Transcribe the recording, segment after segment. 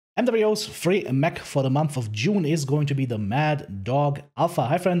MWO's free mech for the month of June is going to be the Mad Dog Alpha.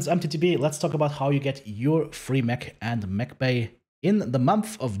 Hi friends, I'm TTB. Let's talk about how you get your free mech and mech bay in the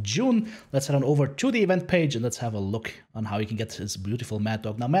month of June. Let's head on over to the event page and let's have a look on how you can get this beautiful Mad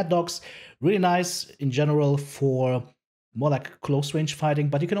Dog. Now, Mad Dog's really nice in general for more like close range fighting,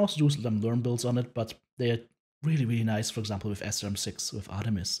 but you can also do some learn builds on it, but they're really, really nice, for example, with SRM6, with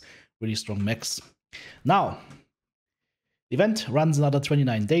Artemis, really strong mechs. Now, the event runs another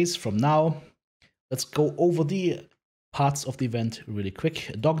 29 days from now. Let's go over the parts of the event really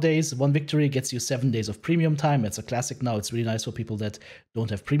quick. Dog days, 1 victory gets you 7 days of premium time. It's a classic now. It's really nice for people that don't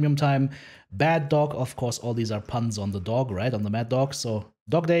have premium time. Bad dog, of course, all these are puns on the dog, right? On the Mad Dog. So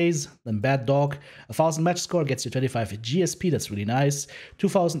dog days, then bad dog. 1000 match score gets you 25 GSP. That's really nice.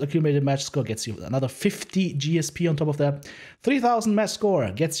 2000 accumulated match score gets you another 50 GSP on top of that. 3000 match score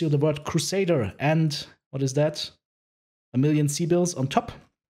gets you the word Crusader. And what is that? 1,000,000 C-bills on top.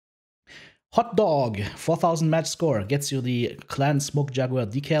 Hot Dog, 4000 match score, gets you the Clan Smoke Jaguar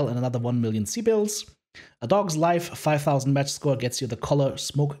decal and another 1,000,000 C-bills. A Dog's Life, 5000 match score, gets you the color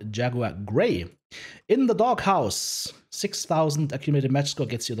Smoke Jaguar Grey. In the Doghouse, 6000 accumulated match score,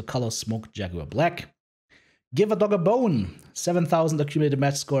 gets you the color Smoke Jaguar Black. Give a Dog a Bone, 7000 accumulated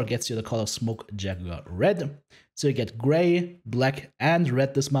match score, gets you the color Smoke Jaguar Red. So you get Grey, Black, and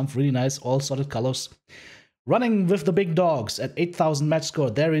Red this month. Really nice, all solid colors. Running with the Big Dogs at 8000 match score,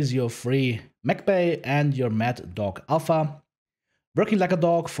 there is your free mech bay and your Mad Dog Alpha. Working like a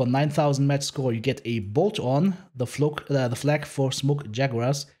dog for 9000 match score, you get a bolt on the flag for Smoke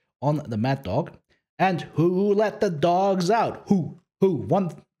Jaguars on the Mad Dog. And who let the dogs out? Who?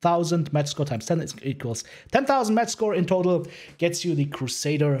 1000 match score times 10 equals 10,000 match score in total, gets you the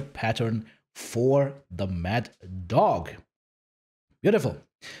Crusader pattern for the Mad Dog. Beautiful.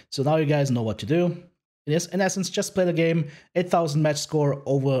 So now you guys know what to do. In essence, just play the game. 8000 match score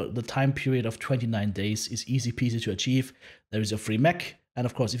over the time period of 29 days is easy peasy to achieve. There is a free mech. And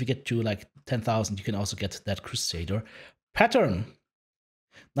of course, if you get to like 10,000, you can also get that Crusader pattern.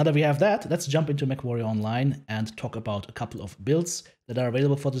 Now that we have that, let's jump into Mechwarrior Online and talk about a couple of builds that are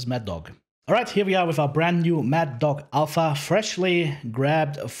available for this Mad Dog. Alright, here we are with our brand new Mad Dog Alpha, freshly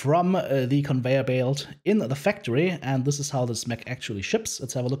grabbed from the conveyor belt in the factory, and this is how this mech actually ships.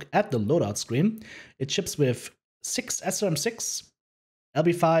 Let's have a look at the loadout screen. It ships with 6 SRM6,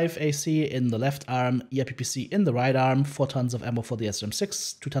 LB5 AC in the left arm, ERPPC in the right arm, 4 tons of ammo for the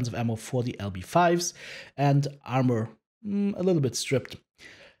SRM6, 2 tons of ammo for the LB5s, and armor a little bit stripped.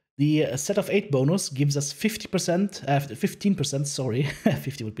 The set of 8 bonus gives us 15%, sorry,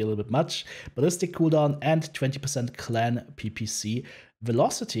 50 would be a little bit much, ballistic cooldown and 20% clan PPC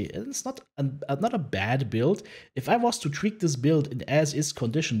velocity. It's not a bad build. If I was to tweak this build in as-is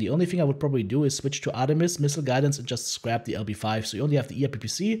condition, the only thing I would probably do is switch to Artemis, Missile Guidance, and just scrap the LB5, so you only have the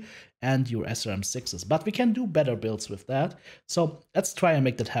ERPPC and your SRM6s. But we can do better builds with that, so let's try and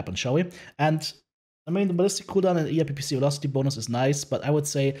make that happen, shall we? And I mean, the ballistic cooldown and ERPPC velocity bonus is nice, but I would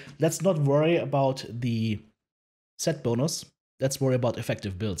say let's not worry about the set bonus. Let's worry about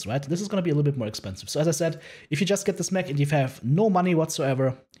effective builds, right? This is going to be a little bit more expensive. So as I said, if you just get this mech and you have no money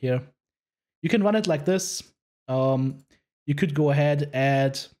whatsoever here, you can run it like this. You could go ahead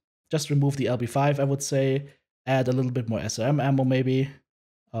and just remove the LB5, I would say. Add a little bit more SRM ammo maybe.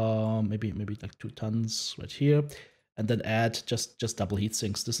 Maybe like 2 tons right here. And then add just double heat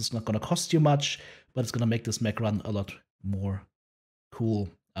sinks. This is not going to cost you much, but it's going to make this mech run a lot more cool.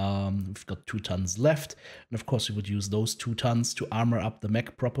 We've got 2 tons left, and of course we would use those 2 tons to armor up the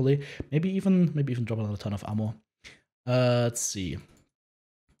mech properly. Maybe even drop another ton of ammo. Let's see.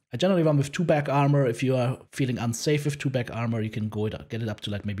 I generally run with 2 back armor. If you are feeling unsafe with 2 back armor, you can get it up to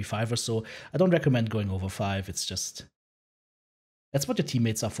like maybe 5 or so. I don't recommend going over 5. It's just, that's what your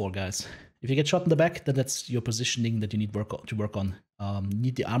teammates are for, guys. If you get shot in the back, then that's your positioning that you need to work on. You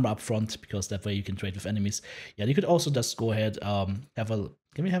need the armor up front, because that way you can trade with enemies. Yeah, you could also just go ahead,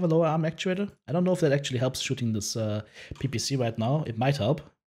 can we have a lower arm actuator? I don't know if that actually helps shooting this PPC right now. It might help.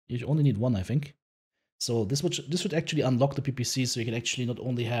 You only need 1, I think. So this would actually unlock the PPC, so you can actually not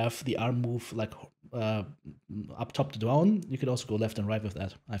only have the arm move like up top to down, you could also go left and right with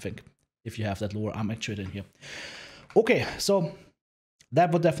that, I think, if you have that lower arm actuator in here. Okay, so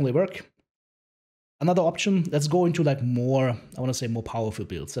that would definitely work. Another option, let's go into like more, I want to say more powerful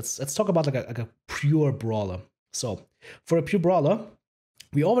builds. Let's talk about like a pure brawler. So for a pure brawler,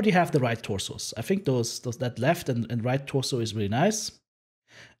 we already have the right torsos. I think that left and right torso is really nice.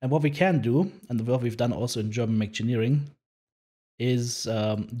 And what we can do, and what we've done also in German Mechgineering, is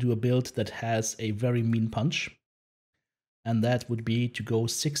do a build that has a very mean punch. And that would be to go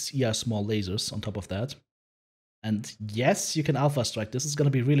 6 ER small lasers on top of that. And yes, you can alpha strike. This is going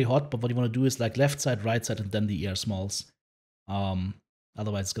to be really hot, but what you want to do is like left side, right side, and then the ER smalls.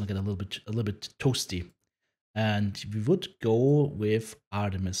 Otherwise, it's going to get a little bit toasty. And we would go with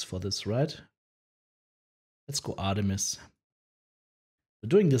Artemis for this, right? Let's go Artemis. We're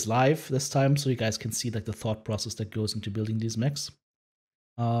doing this live this time, so you guys can see like the thought process that goes into building these mechs.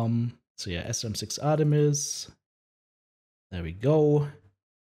 So yeah, SRM6 Artemis. There we go.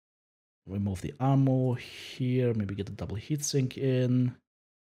 Remove the ammo here. Maybe get a double heatsink in.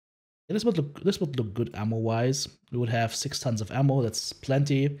 Yeah, this would look good ammo-wise. We would have 6 tons of ammo. That's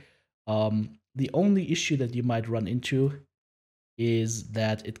plenty. The only issue that you might run into is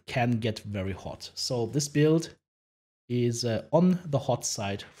that it can get very hot. So this build is on the hot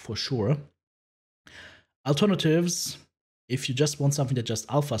side for sure. Alternatives, if you just want something that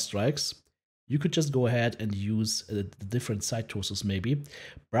just alpha strikes, you could just go ahead and use the different side torsos maybe.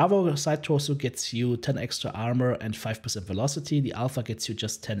 Bravo side torso gets you 10 extra armor and 5% velocity. The alpha gets you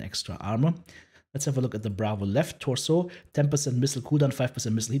just 10 extra armor. Let's have a look at the Bravo left torso. 10% missile cooldown,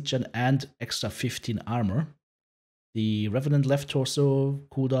 5% missile hit gen, and extra 15 armor. The Revenant left torso,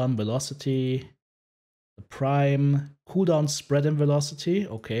 cooldown, velocity. The Prime, cooldown, spread, and velocity.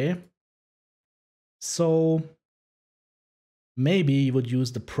 Okay. So maybe you would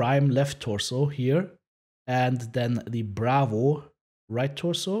use the Prime left torso here, and then the Bravo right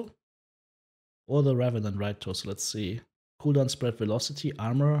torso, or the Revenant right torso. Let's see. Cooldown, spread, velocity,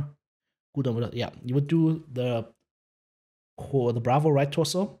 armor. Cooldown, yeah, you would do the Bravo right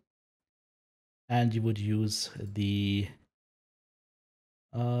torso, and you would use the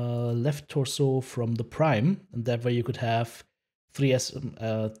left torso from the Prime, and that way you could have 2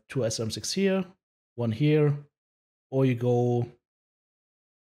 SRM6 here, 1 here, or you go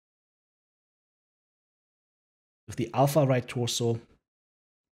with the Alpha right torso,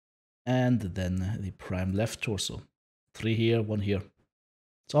 and then the Prime left torso. 3 here, 1 here.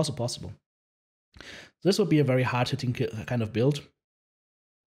 It's also possible. So this would be a very hard-hitting kind of build.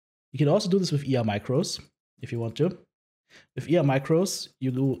 You can also do this with ER micros, if you want to. With ER micros,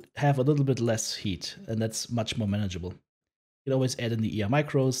 you do have a little bit less heat, and that's much more manageable. You can always add in the ER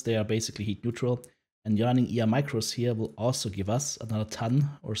micros. They are basically heat neutral. And running ER micros here will also give us another ton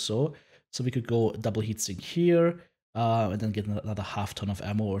or so. So we could go double heatsink here, and then get another half ton of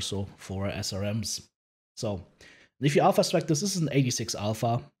ammo or so for SRMs. So if you alpha strike this is an 86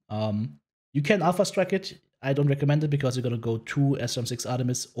 alpha. You can alpha strike it. I don't recommend it because you're going to go 2 SRM6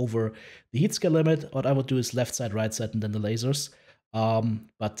 Artemis over the heat scale limit. What I would do is left side, right side, and then the lasers.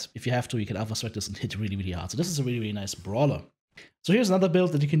 But if you have to, you can alpha strike this and hit really, really hard. So this is a really, really nice brawler. So here's another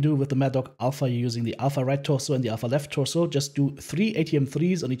build that you can do with the Mad Dog Alpha. You're using the Alpha right torso and the Alpha left torso. Just do 3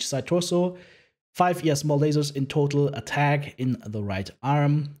 ATM3s on each side torso, 5 ER small lasers in total, a tag in the right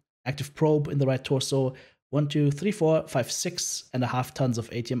arm, active probe in the right torso, 1, 2, 3, 4, 5, 6.5 tons of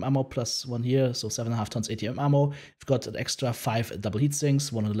ATM ammo plus 1 here, so 7.5 tons ATM ammo. You've got an extra 5 double heat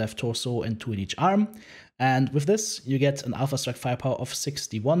sinks, 1 on the left torso and 2 in each arm. And with this, you get an Alpha Strike firepower of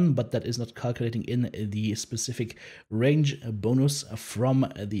 61, but that is not calculating in the specific range bonus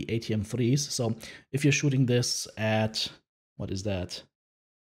from the ATM3s. So if you're shooting this at, what is that?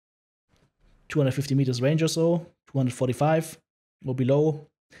 250 meters range or so, 245 or below,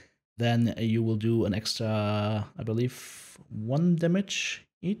 then you will do an extra, I believe, 1 damage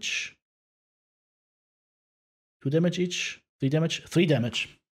each, 2 damage each, 3 damage, 3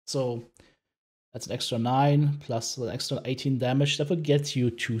 damage. So that's an extra 9 plus an extra 18 damage. That would get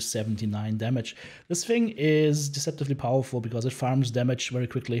you to 79 damage. This thing is deceptively powerful because it farms damage very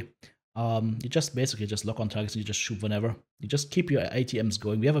quickly. You just basically just lock on targets and you just shoot whenever. You just keep your ATMs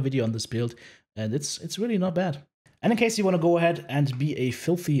going. We have a video on this build, and it's really not bad. And in case you want to go ahead and be a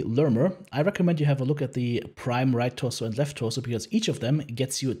filthy lurmer, I recommend you have a look at the Prime right torso and left torso, because each of them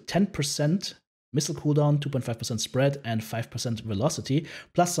gets you 10% missile cooldown, 2.5% spread, and 5% velocity,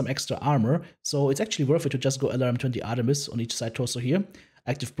 plus some extra armor. So it's actually worth it to just go LRM-20 Artemis on each side torso here.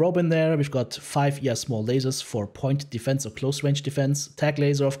 Active probe in there. We've got 5 ER small lasers for point defense or close range defense. Tag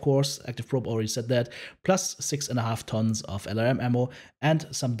laser, of course. Active probe, already said that. Plus 6.5 tons of LRM ammo and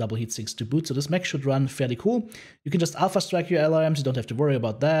some double heat sinks to boot. So this mech should run fairly cool. You can just alpha strike your LRMs. You don't have to worry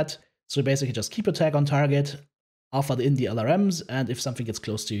about that. So basically just keep your tag on target, alpha in the LRMs, and if something gets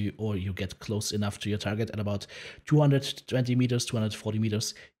close to you or you get close enough to your target at about 220 meters, 240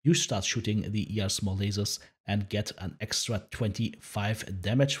 meters, you start shooting the ER small lasers and get an extra 25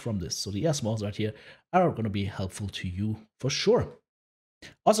 damage from this. So the ER smalls right here are going to be helpful to you for sure.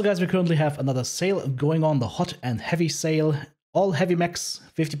 Also, guys, we currently have another sale going on, the hot and heavy sale. all heavy mechs,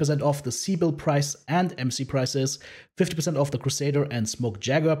 50% off the C-Build price and MC prices, 50% off the Crusader and Smoke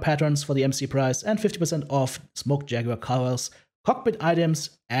Jaguar patterns for the MC price, and 50% off Smoke Jaguar covers, cockpit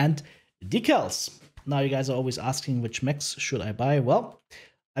items, and decals. Now you guys are always asking which mechs should I buy. Well,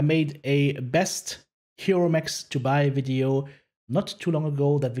 I made a best hero mechs to buy video not too long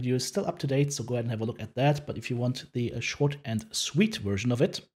ago. That video is still up to date, so go ahead and have a look at that. But if you want the short and sweet version of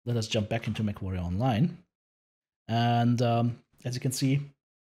it, let us jump back into Mechwarrior Online. And as you can see,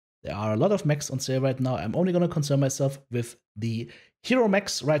 there are a lot of mechs on sale right now. I'm only going to concern myself with the hero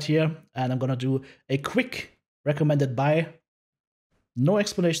mechs right here, and I'm going to do a quick recommended buy. No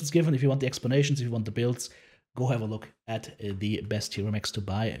explanations given. If you want the explanations, if you want the builds, go have a look at the best hero mechs to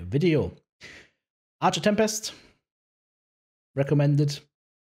buy video. Archer Tempest, recommended.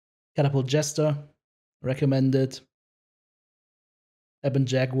 Catapult Jester, recommended. Ebon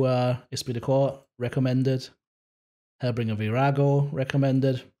Jaguar, Esprit de Corps, recommended. Hellbringer Virago,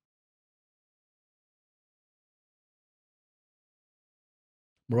 recommended.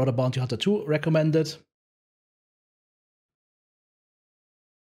 Marauder Bounty Hunter 2, recommended.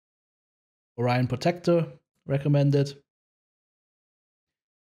 Orion Protector, recommended.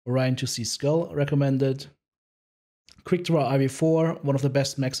 Orion 2C Skull, recommended. Quick Draw IV4, one of the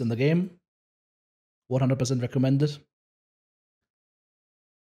best mechs in the game. 100% recommended.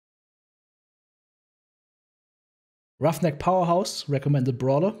 Roughneck Powerhouse, recommended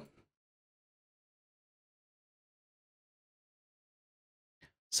Brawler.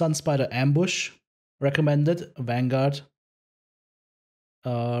 Sunspider Ambush, recommended. Vanguard,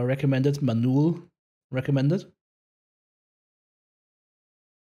 recommended. Manul, recommended.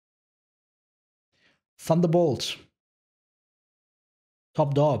 Thunderbolt,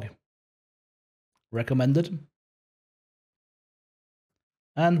 Top Dog, recommended.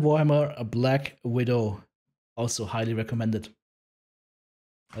 And Warhammer Black Widow, also highly recommended.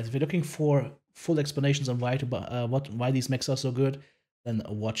 As if you're looking for full explanations on why these mechs are so good, then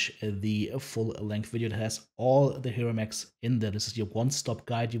watch the full-length video that has all the hero mechs in there. This is your one-stop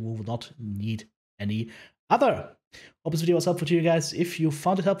guide. You will not need any other. Hope this video was helpful to you guys. If you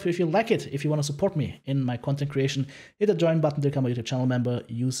found it helpful, if you like it, if you want to support me in my content creation, hit the join button to become a YouTube channel member.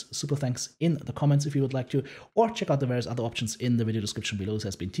 Use super thanks in the comments if you would like to, or check out the various other options in the video description below. This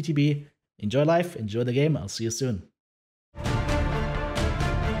has been TTB. Enjoy life, enjoy the game. I'll see you soon.